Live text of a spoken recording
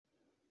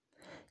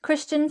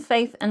Christian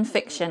Faith and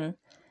Fiction,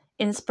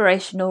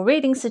 inspirational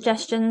reading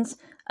suggestions,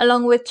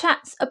 along with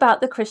chats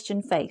about the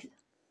Christian faith.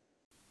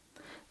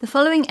 The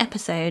following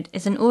episode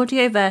is an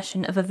audio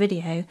version of a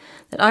video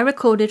that I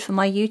recorded for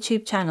my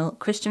YouTube channel,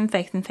 Christian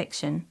Faith and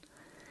Fiction.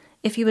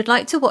 If you would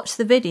like to watch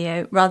the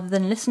video rather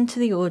than listen to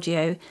the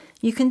audio,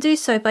 you can do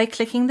so by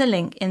clicking the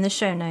link in the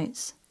show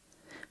notes.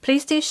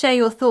 Please do share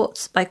your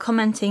thoughts by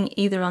commenting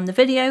either on the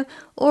video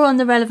or on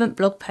the relevant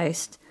blog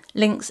post,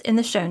 links in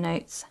the show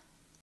notes.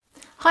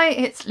 Hi,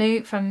 it's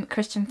Lou from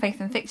Christian Faith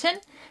and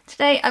Fiction.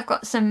 Today I've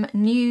got some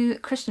new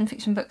Christian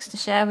fiction books to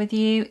share with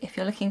you. If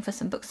you're looking for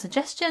some book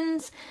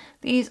suggestions,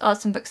 these are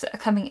some books that are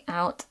coming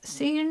out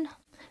soon.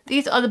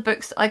 These are the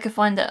books that I could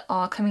find that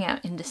are coming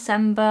out in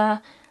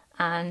December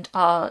and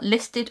are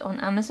listed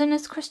on Amazon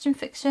as Christian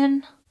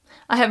fiction.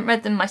 I haven't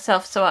read them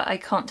myself, so I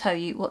can't tell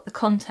you what the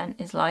content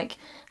is like,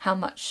 how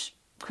much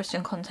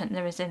Christian content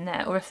there is in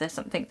there, or if there's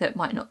something that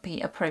might not be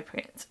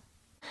appropriate.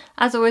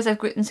 As always, I've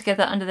grouped them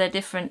together under their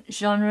different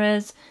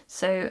genres,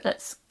 so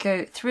let's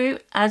go through.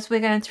 As we're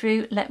going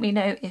through, let me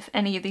know if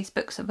any of these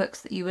books are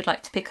books that you would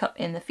like to pick up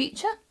in the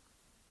future.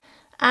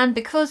 And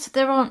because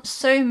there aren't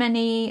so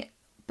many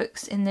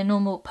books in the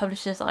normal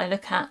publishers that I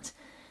look at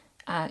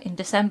in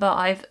December,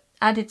 I've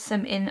added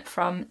some in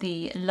from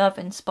the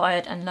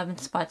love-inspired and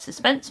love-inspired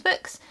suspense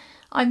books.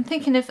 I'm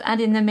thinking of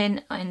adding them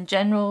in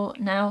general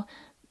now.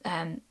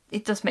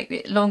 It does make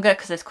it longer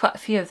because there's quite a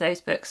few of those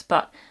books,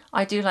 but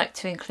I do like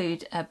to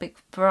include a big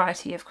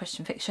variety of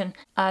Christian fiction.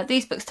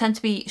 These books tend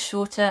to be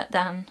shorter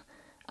than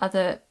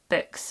other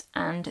books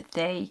and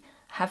they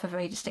have a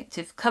very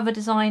distinctive cover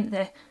design.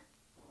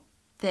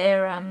 The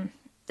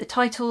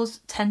titles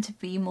tend to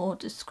be more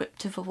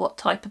descriptive of what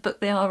type of book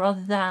they are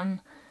rather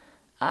than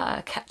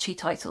catchy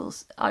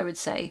titles, I would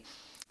say.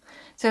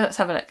 So let's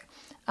have a look.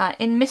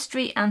 In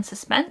Mystery and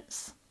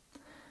Suspense,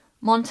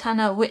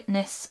 Montana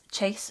Witness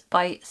Chase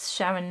by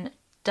Sharon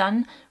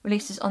Dunn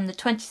releases on the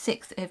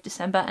 26th of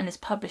December and is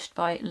published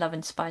by Love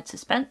Inspired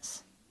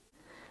Suspense.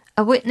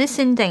 A Witness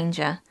in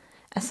Danger,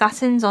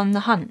 Assassins on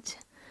the Hunt.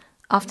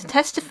 After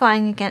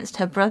testifying against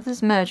her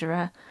brother's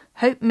murderer,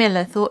 Hope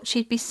Miller thought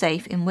she'd be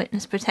safe in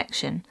witness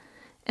protection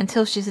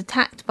until she's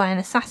attacked by an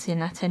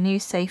assassin at her new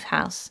safe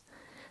house.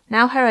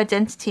 Now her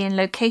identity and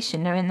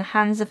location are in the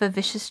hands of a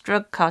vicious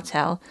drug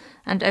cartel,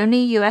 and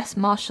only US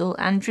Marshal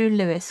Andrew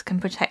Lewis can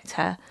protect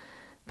her,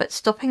 but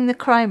stopping the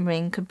crime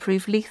ring could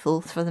prove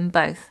lethal for them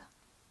both.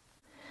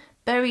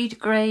 Buried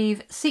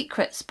Grave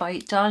Secrets by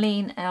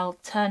Darlene L.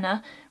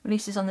 Turner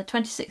releases on the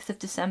 26th of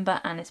December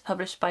and is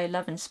published by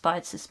Love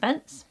Inspired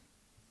Suspense.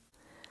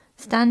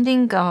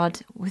 Standing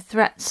Guard with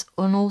Threats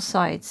on All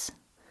Sides.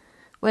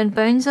 When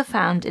bones are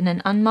found in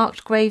an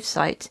unmarked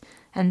gravesite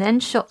and then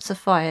shots are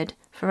fired,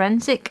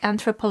 forensic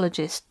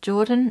anthropologist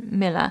Jordan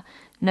Miller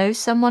knows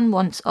someone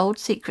wants old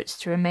secrets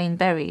to remain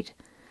buried.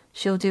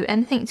 She'll do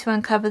anything to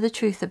uncover the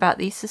truth about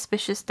these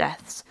suspicious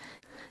deaths,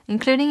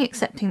 including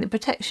accepting the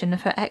protection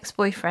of her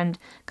ex-boyfriend,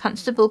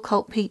 Constable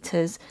Colt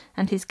Peters,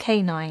 and his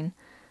canine.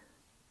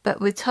 But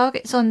with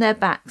targets on their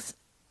backs,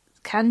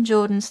 can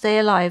Jordan stay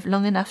alive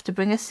long enough to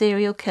bring a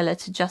serial killer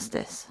to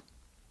justice?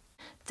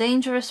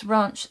 Dangerous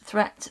Ranch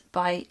Threat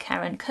by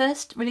Karen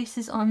Kirst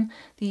releases on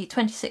the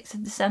 26th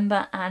of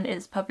December and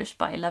is published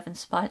by Love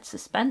Inspired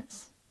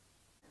Suspense.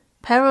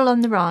 Peril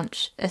on the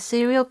Ranch, a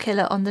serial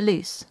killer on the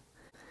loose.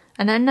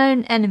 An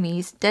unknown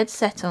enemy's dead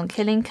set on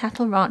killing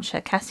cattle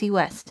rancher Cassie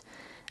West,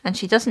 and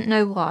she doesn't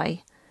know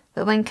why.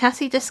 But when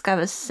Cassie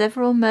discovers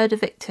several murder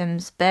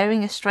victims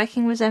bearing a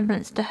striking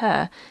resemblance to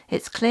her,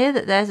 it's clear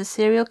that there's a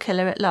serial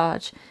killer at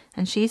large,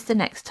 and she's the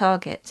next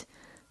target.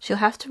 She'll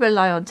have to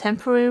rely on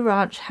temporary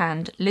ranch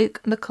hand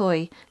Luke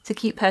McCoy to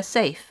keep her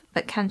safe,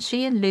 but can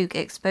she and Luke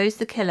expose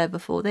the killer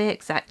before they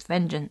exact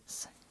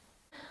vengeance?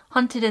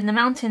 Hunted in the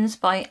Mountains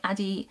by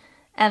Addie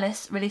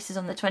Ellis releases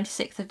on the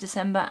 26th of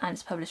December and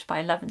is published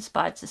by Love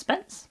Inspired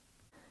Suspense.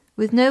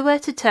 With nowhere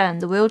to turn,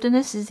 the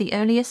wilderness is the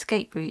only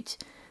escape route.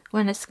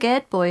 When a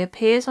scared boy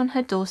appears on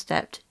her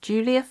doorstep,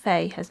 Julia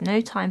Fay has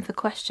no time for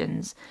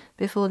questions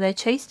before they're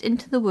chased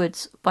into the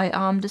woods by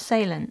armed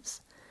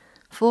assailants.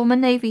 Former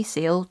Navy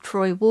SEAL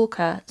Troy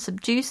Walker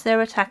subdues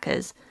their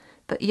attackers,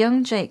 but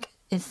young Jake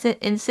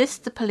insists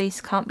the police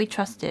can't be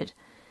trusted.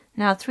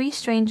 Now 3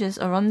 strangers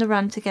are on the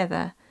run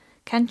together.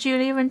 Can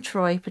Julia and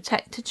Troy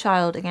protect a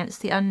child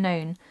against the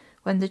unknown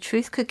when the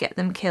truth could get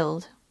them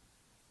killed?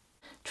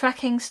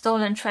 Tracking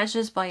Stolen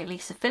Treasures by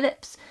Lisa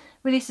Phillips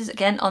releases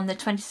again on the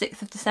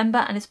 26th of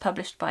December and is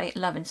published by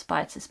Love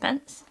Inspired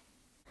Suspense.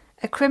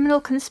 A Criminal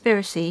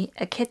Conspiracy,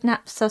 a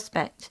Kidnapped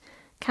Suspect.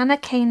 Can a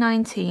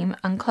canine team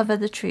uncover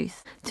the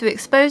truth? To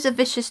expose a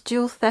vicious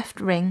dual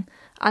theft ring,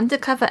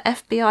 undercover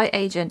FBI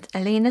agent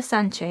Elena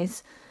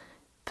Sanchez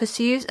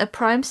pursues a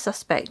prime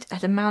suspect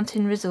at a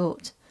mountain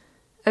resort.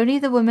 Only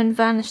the woman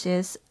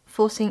vanishes,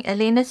 forcing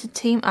Elena to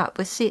team up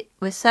with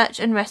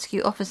search and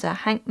rescue officer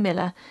Hank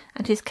Miller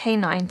and his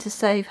canine to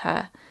save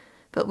her.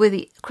 But with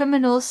the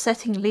criminals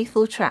setting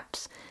lethal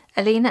traps,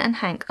 Elena and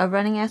Hank are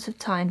running out of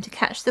time to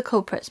catch the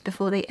culprits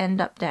before they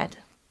end up dead.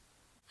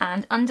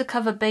 And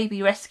Undercover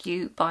Baby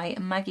Rescue by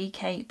Maggie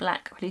K.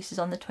 Black releases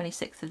on the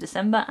 26th of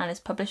December and is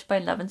published by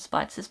Love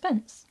Inspired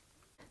Suspense.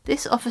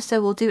 This officer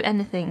will do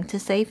anything to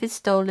save his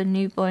stolen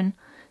newborn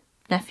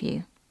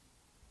nephew.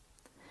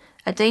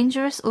 A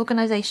dangerous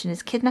organisation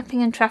is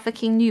kidnapping and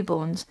trafficking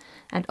newborns,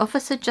 and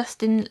Officer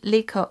Justin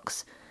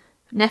Leacock's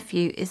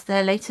nephew is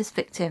their latest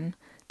victim.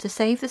 To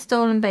save the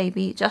stolen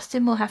baby,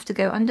 Justin will have to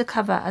go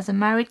undercover as a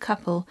married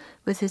couple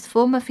with his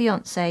former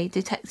fiancée,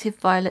 Detective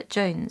Violet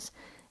Jones.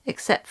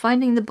 Except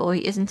finding the boy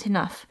isn't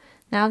enough.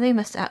 Now they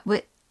must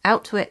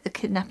outwit the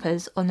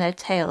kidnappers on their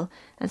tail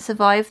and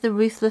survive the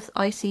ruthless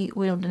icy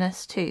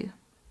wilderness too.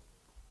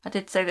 I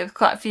did say there were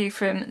quite a few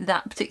from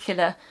that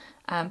particular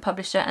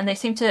publisher, and they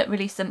seem to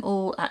release them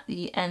all at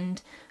the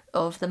end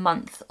of the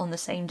month on the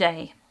same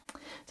day.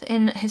 So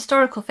in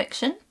historical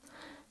fiction,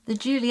 The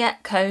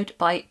Juliet Code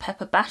by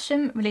Pepper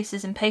Basham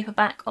releases in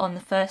paperback on the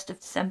 1st of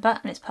December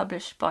and is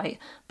published by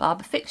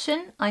Barber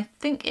Fiction. I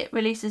think it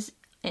releases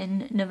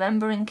in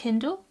November in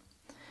Kindle.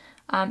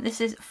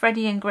 This is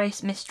Freddie and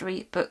Grace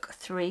Mystery Book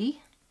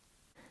 3.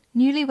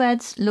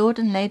 Newlyweds Lord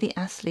and Lady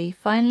Astley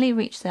finally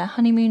reach their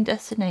honeymoon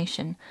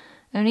destination,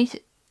 only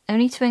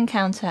to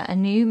encounter a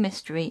new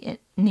mystery in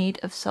need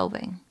of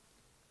solving.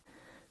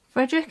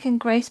 Frederick and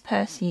Grace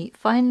Percy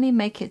finally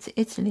make it to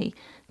Italy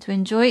to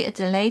enjoy a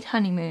delayed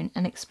honeymoon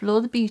and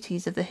explore the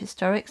beauties of the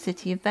historic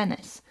city of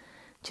Venice.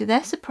 To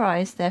their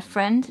surprise, their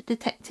friend,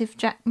 Detective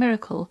Jack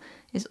Miracle,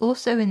 is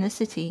also in the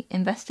city,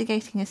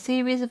 investigating a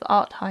series of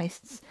art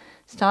heists,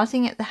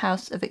 starting at the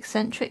house of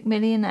eccentric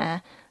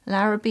millionaire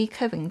Larrabee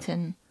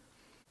Covington.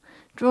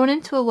 Drawn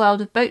into a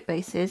world of boat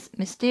races,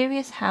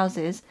 mysterious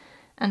houses,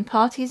 and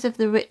parties of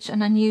the rich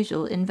and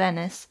unusual in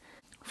Venice,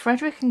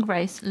 Frederick and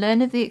Grace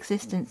learn of the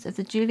existence of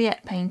the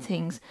Juliet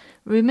paintings,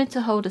 rumoured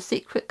to hold a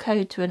secret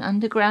code to an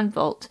underground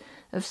vault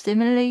of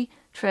similarly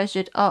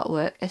treasured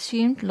artwork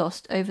assumed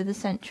lost over the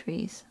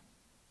centuries.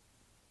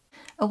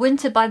 A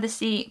Winter by the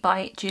Sea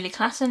by Julie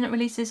Klassen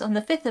releases on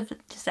the 5th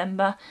of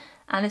December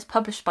and is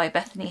published by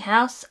Bethany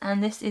House,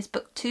 and this is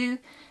book 2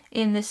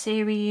 in the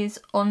series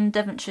On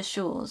Devonshire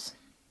Shores.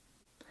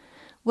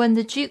 When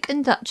the Duke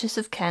and Duchess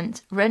of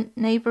Kent rent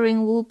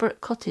neighbouring Walbrook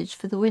Cottage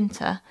for the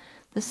winter,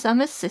 the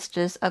Summers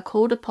sisters are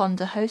called upon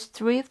to host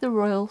 3 of the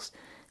royal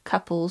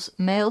couple's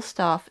male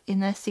staff in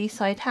their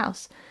seaside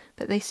house,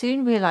 but they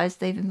soon realise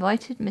they've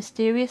invited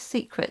mysterious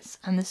secrets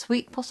and the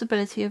sweet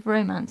possibility of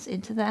romance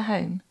into their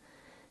home.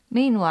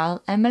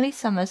 Meanwhile, Emily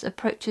Summers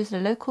approaches a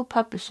local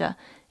publisher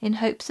in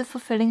hopes of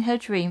fulfilling her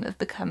dream of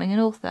becoming an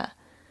author.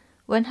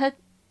 When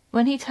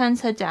he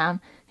turns her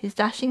down, his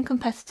dashing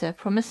competitor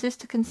promises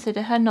to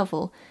consider her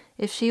novel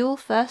if she will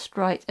first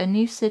write a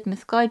new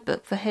Sidmouth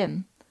guidebook for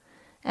him.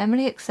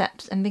 Emily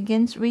accepts and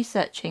begins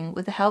researching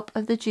with the help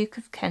of the Duke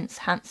of Kent's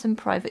handsome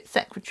private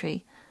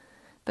secretary.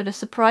 But a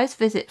surprise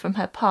visit from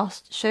her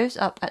past shows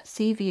up at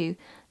Seaview,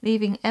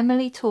 leaving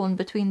Emily torn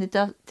between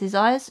the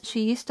desires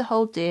she used to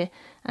hold dear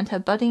and her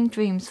budding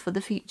dreams for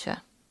the future.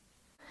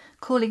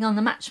 Calling on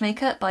the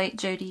Matchmaker by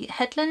Jodie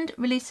Headland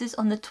releases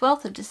on the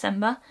 12th of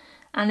December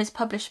and is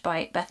published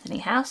by Bethany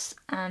House,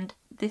 and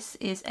this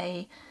is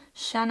a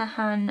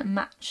Shanahan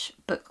Match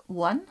Book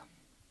 1.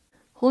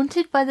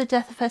 Haunted by the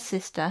death of her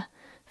sister,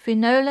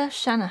 Finola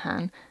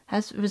Shanahan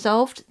has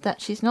resolved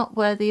that she's not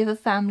worthy of a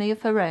family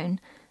of her own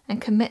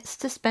and commits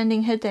to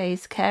spending her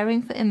days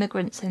caring for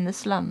immigrants in the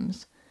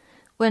slums.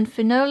 When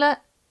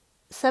Finola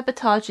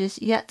sabotages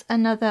yet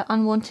another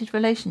unwanted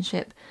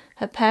relationship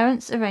her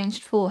parents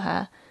arranged for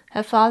her,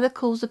 her father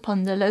calls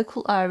upon the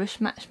local Irish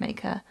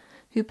matchmaker,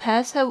 who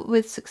pairs her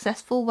with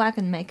successful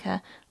wagon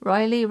maker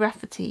Riley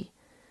Rafferty.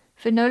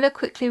 Finola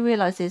quickly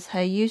realises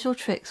her usual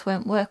tricks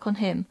won't work on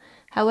him.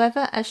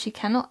 However, as she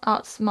cannot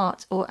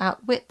outsmart or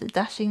outwit the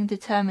dashing,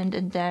 determined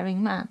and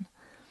daring man.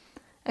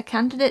 A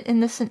candidate in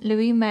the St.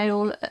 Louis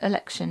mayoral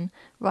election,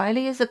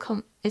 Riley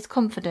is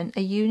confident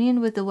a union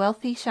with the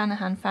wealthy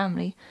Shanahan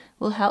family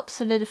will help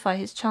solidify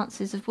his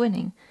chances of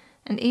winning,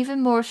 and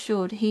even more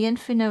assured he and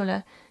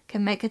Finola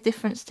can make a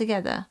difference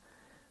together.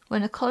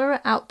 When a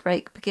cholera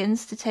outbreak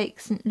begins to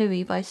take St.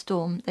 Louis by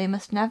storm, they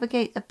must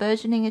navigate a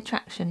burgeoning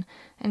attraction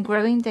and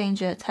growing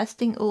danger,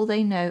 testing all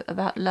they know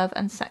about love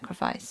and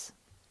sacrifice.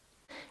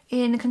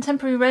 In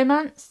contemporary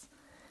romance,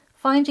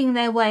 Finding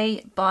Their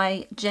Way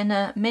by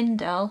Jenna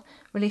Mindell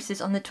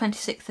releases on the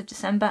 26th of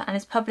December and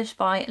is published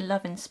by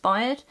Love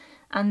Inspired,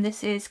 and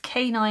this is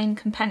K9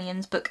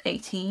 Companions Book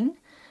 18.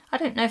 I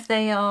don't know if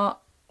they are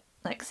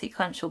like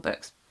sequential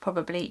books,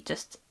 probably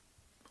just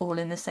all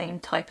in the same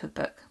type of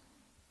book.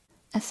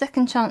 A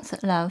Second Chance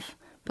at Love,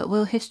 but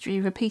will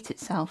history repeat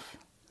itself?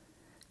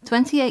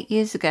 28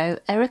 years ago,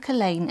 Erica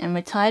Lane and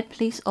retired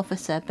police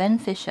officer Ben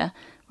Fisher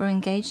were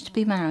engaged to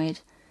be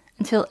married,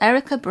 until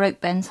Erica broke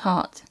Ben's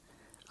heart.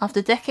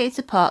 After decades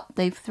apart,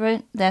 they're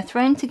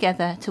thrown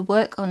together to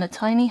work on a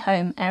tiny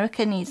home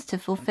Erica needs to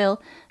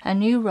fulfill her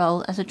new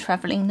role as a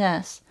travelling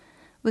nurse.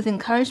 With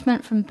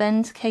encouragement from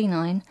Ben's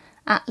canine,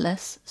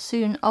 Atlas,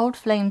 soon old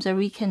flames are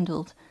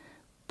rekindled.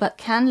 But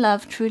can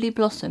love truly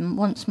blossom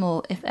once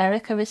more if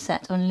Erica is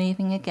set on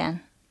leaving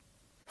again?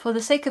 For the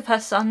Sake of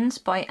Her Sons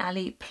by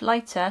Ali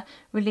Pleiter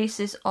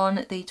releases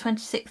on the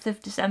 26th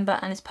of December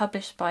and is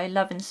published by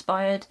Love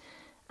Inspired,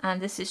 and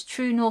this is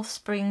True North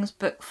Springs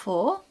Book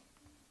 4.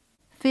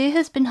 Fear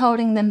has been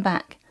holding them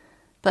back,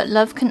 but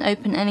love can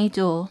open any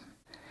door.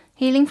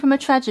 Healing from a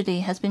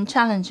tragedy has been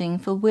challenging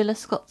for Willa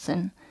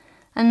Scottson,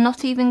 and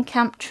not even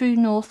Camp True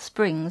North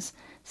Springs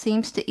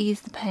seems to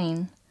ease the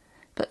pain.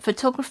 But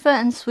photographer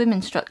and swim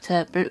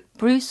instructor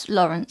Bruce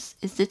Lawrence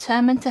is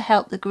determined to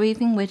help the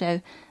grieving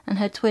widow and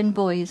her twin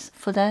boys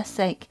for their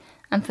sake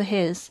and for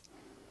his.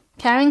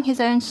 Carrying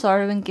his own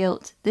sorrow and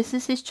guilt, this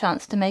is his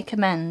chance to make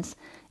amends,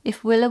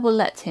 if Willa will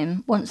let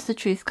him once the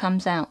truth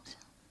comes out.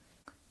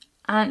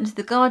 And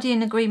The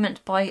Guardian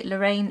Agreement by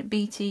Lorraine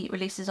Beatty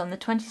releases on the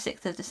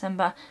 26th of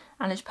December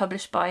and is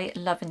published by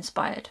Love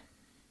Inspired.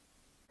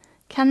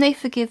 Can they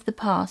forgive the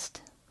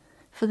past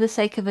for the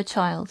sake of a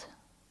child?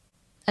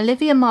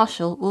 Olivia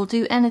Marshall will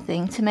do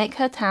anything to make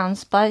her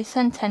town's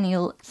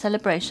bicentennial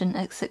celebration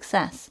a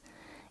success,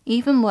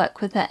 even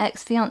work with her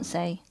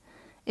ex-fiancé.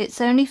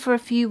 It's only for a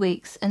few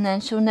weeks and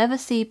then she'll never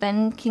see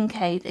Ben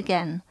Kincaid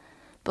again.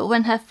 But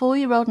when her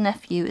 4-year-old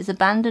nephew is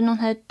abandoned on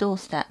her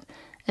doorstep,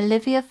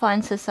 Olivia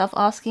finds herself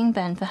asking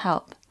Ben for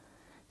help.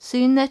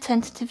 Soon their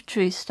tentative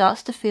truce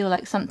starts to feel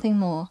like something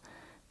more,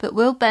 but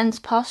will Ben's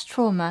past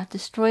trauma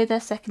destroy their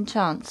second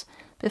chance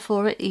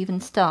before it even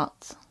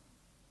starts?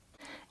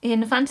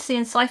 In fantasy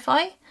and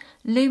sci-fi,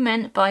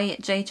 Lumen by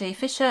J.J.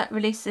 Fisher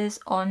releases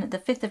on the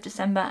 5th of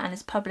December and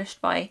is published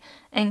by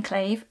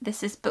Enclave.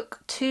 This is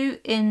book 2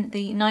 in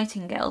the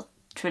Nightingale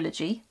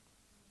trilogy.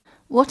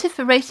 What if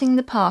erasing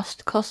the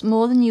past cost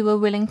more than you were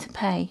willing to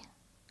pay?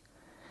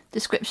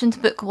 Description to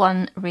book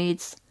 1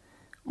 reads,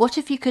 what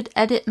if you could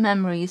edit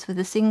memories with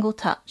a single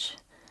touch?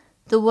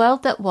 The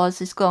world that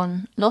was is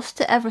gone, lost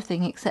to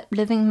everything except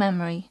living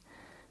memory.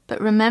 But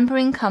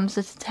remembering comes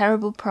at a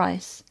terrible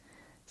price.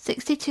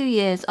 62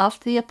 years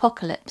after the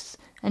apocalypse,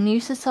 a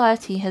new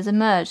society has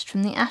emerged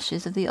from the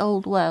ashes of the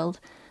old world,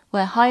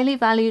 where highly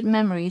valued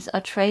memories are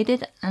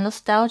traded and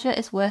nostalgia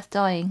is worth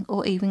dying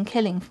or even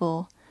killing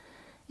for.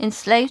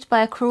 Enslaved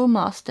by a cruel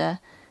master,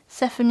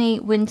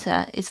 Stephanie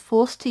Winter is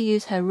forced to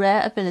use her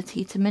rare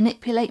ability to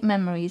manipulate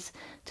memories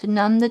to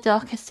numb the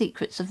darkest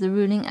secrets of the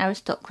ruling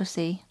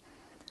aristocracy.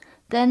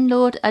 Then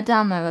Lord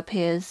Adamo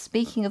appears,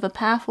 speaking of a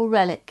powerful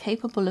relic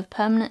capable of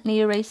permanently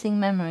erasing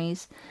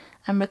memories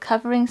and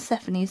recovering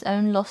Stephanie's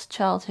own lost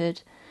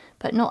childhood,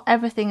 but not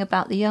everything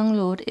about the young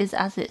lord is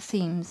as it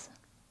seems.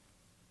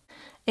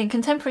 In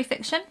contemporary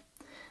fiction,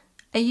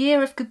 A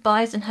Year of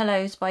Goodbyes and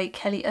Hellos by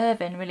Kelly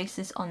Irvin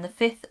releases on the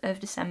 5th of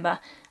December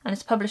and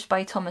is published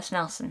by Thomas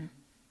Nelson.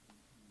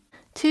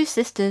 Two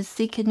sisters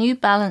seek a new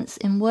balance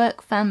in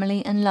work,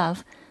 family and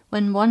love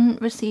when one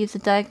receives a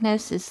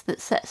diagnosis that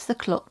sets the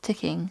clock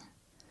ticking.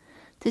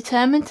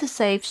 Determined to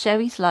save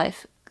Sherry's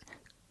life,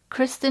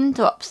 Kristen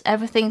drops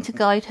everything to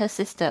guide her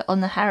sister on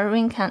the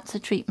harrowing cancer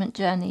treatment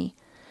journey.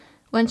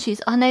 When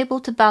she's unable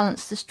to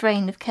balance the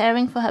strain of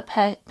caring for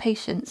her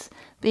patients,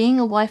 being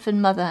a wife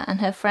and mother, and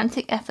her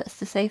frantic efforts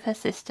to save her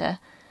sister,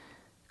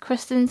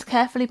 Kristen's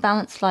carefully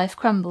balanced life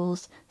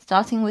crumbles,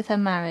 starting with her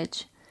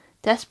marriage.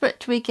 Desperate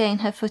to regain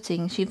her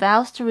footing, she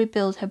vows to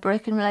rebuild her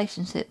broken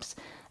relationships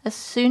as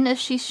soon as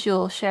she's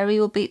sure Sherry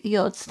will beat the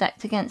odds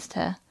stacked against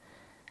her.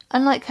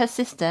 Unlike her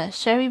sister,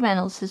 Sherry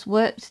Reynolds has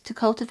worked to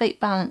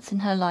cultivate balance in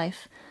her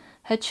life.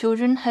 Her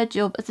children, her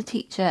job as a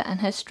teacher,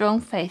 and her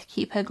strong faith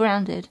keep her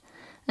grounded,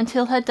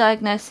 until her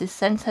diagnosis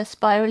sends her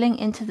spiraling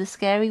into the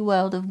scary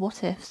world of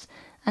what-ifs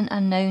and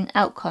unknown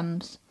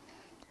outcomes.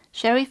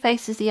 Sherry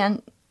faces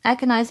the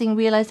agonizing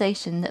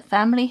realization that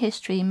family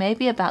history may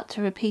be about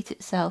to repeat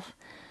itself.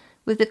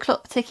 With the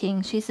clock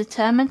ticking, she's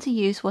determined to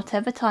use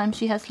whatever time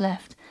she has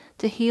left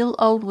to heal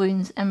old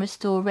wounds and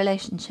restore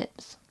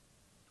relationships.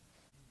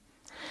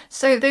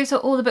 So those are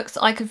all the books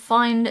I could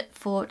find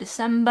for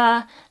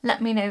December.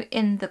 Let me know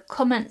in the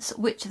comments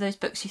which of those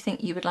books you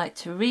think you would like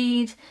to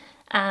read.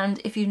 And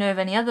if you know of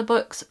any other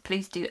books,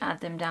 please do add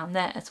them down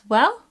there as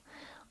well.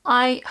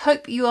 I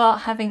hope you are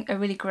having a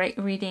really great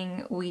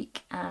reading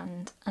week,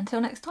 and until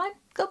next time,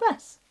 God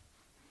bless.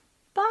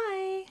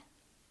 Bye.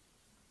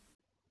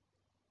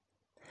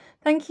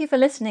 Thank you for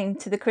listening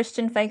to the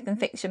Christian Faith and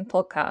Fiction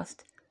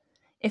podcast.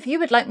 If you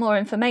would like more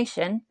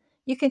information,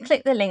 you can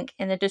click the link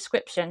in the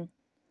description.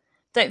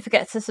 Don't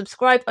forget to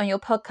subscribe on your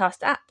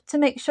podcast app to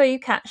make sure you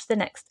catch the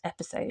next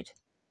episode.